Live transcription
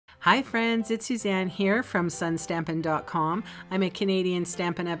Hi friends, it's Suzanne here from sunstampin.com. I'm a Canadian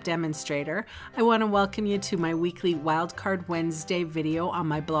Stampin' Up! Demonstrator. I want to welcome you to my weekly Wildcard Wednesday video on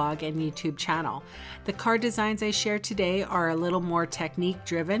my blog and YouTube channel. The card designs I share today are a little more technique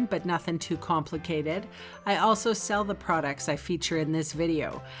driven, but nothing too complicated. I also sell the products I feature in this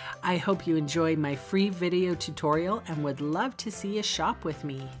video. I hope you enjoy my free video tutorial and would love to see you shop with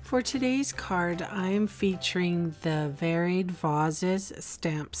me. For today's card, I'm featuring the Varied Vases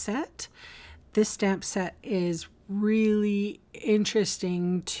stamp set. This stamp set is really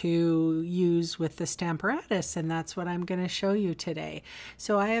interesting to use with the Stamparatus, and that's what I'm going to show you today.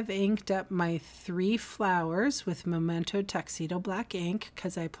 So I have inked up my 3 flowers with Memento Tuxedo black ink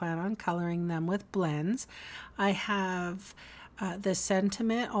because I plan on coloring them with blends. I have the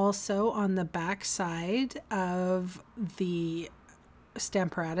sentiment also on the back side of the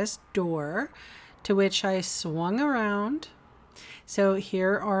Stamparatus door, to which I swung around. So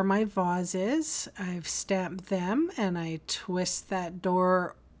here are my vases. I've stamped them and I twist that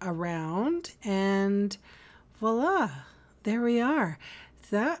door around and voila, there we are.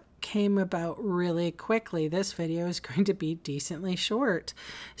 That came about really quickly. This video is going to be decently short.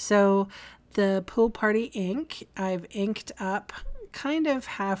 So the Pool Party ink, I've inked up kind of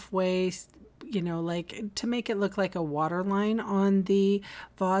halfway, you know, like to make it look like a waterline on the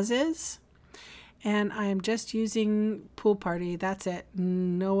vases. And I'm just using Pool Party, that's it,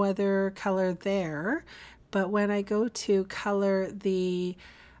 no other color there. But when I go to color the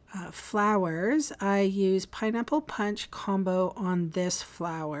flowers, I use Pineapple Punch combo on this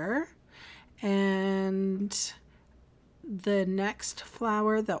flower. And the next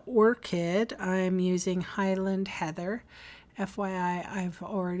flower, the orchid, I'm using Highland Heather. FYI, I've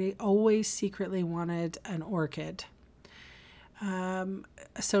always secretly wanted an orchid.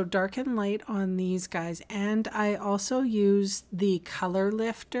 So dark and light on these guys, and I also use the color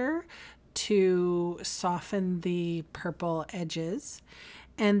lifter to soften the purple edges.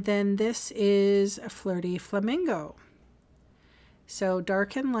 And then this is a Flirty Flamingo. So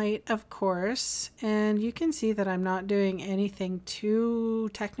dark and light, of course, and you can see that I'm not doing anything too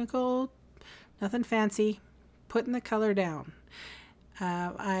technical, nothing fancy, putting the color down.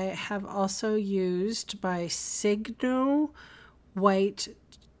 I have also used my Signo white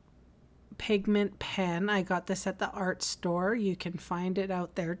pigment pen. I got this at the art store. You can find it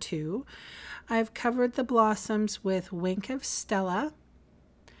out there too. I've covered the blossoms with Wink of Stella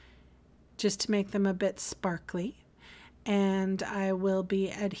just to make them a bit sparkly. And I will be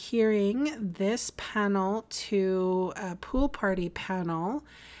adhering this panel to a Pool Party panel.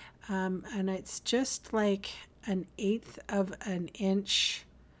 And it's just like 1/8 of an inch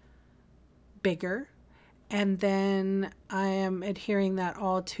bigger. And then I am adhering that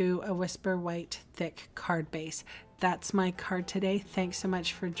all to a Whisper White thick card base. That's my card today. Thanks so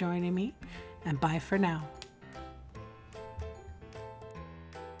much for joining me, and bye for now.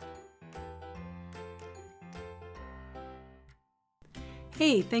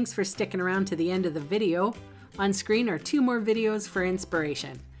 Hey, thanks for sticking around to the end of the video. On screen are 2 more videos for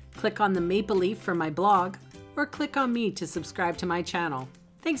inspiration. Click on the maple leaf for my blog, or click on me to subscribe to my channel.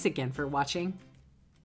 Thanks again for watching.